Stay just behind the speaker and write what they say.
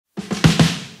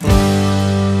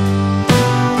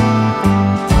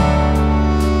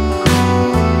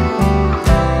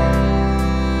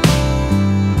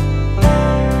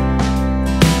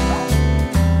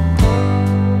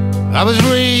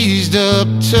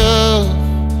tough,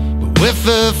 but with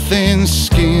a thin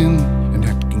skin, and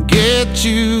that can get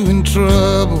you in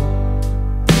trouble.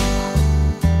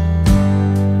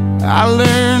 I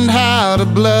learned how to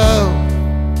bluff,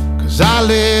 'cause I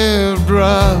lived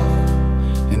rough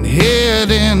and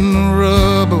hid in the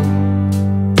rubble.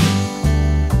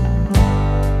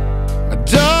 I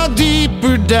dug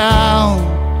deeper down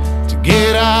to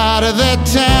get out of that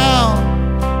town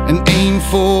and aim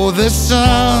for the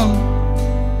sun.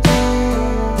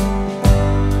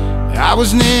 I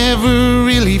was never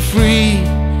really free,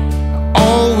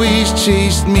 always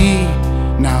chased me.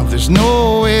 Now there's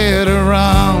nowhere to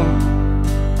run.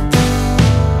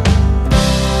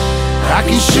 I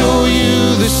can show you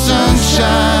the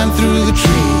sunshine through the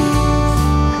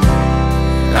trees.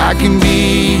 I can be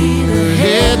the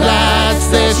headlights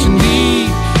that you need,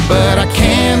 but I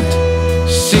can't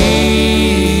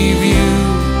save you,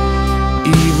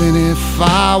 even if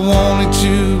I wanted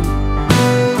to.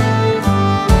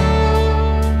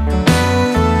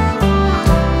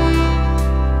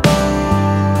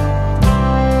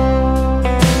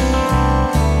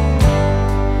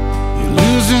 You're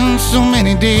losing so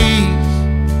many days,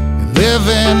 you're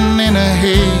living in a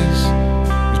haze,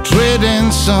 you're treading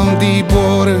some deep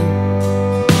water.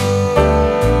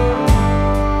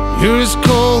 You're as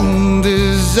cold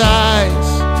as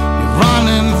ice, you're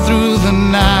running through the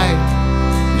night,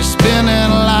 you're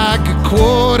spinning like a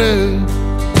quarter.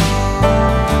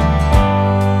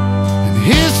 And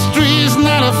history's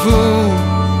not a fool,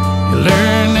 you're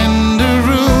learning the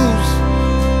rules,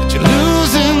 but you're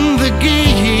losing the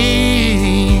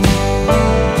game.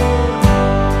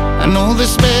 I know the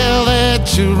spell that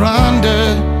you're under,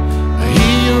 I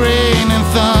hear your rain and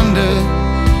thunder,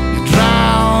 you're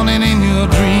drowning in your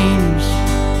dreams.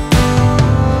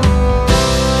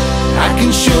 I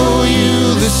can show you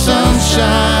the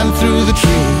sunshine through the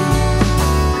trees.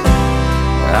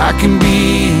 I can be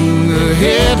the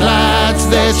headlights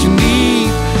that you need,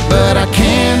 but I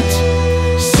can't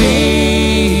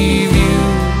save you,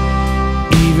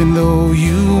 even though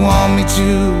you want me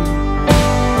to.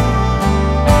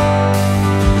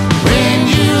 When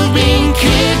you've been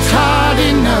kicked hard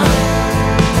enough,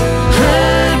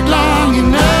 hurt long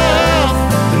enough,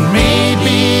 then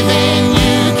maybe then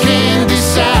you can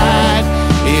decide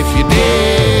if you're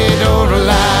dead or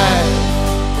alive.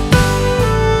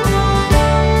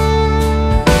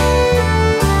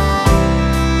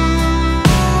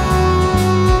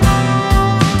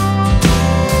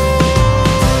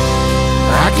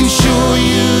 I can show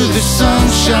you the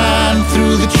sunshine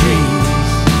through the trees.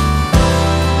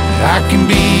 I can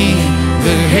be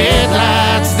the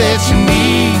headlights that you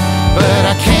need, but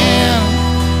I can't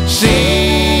see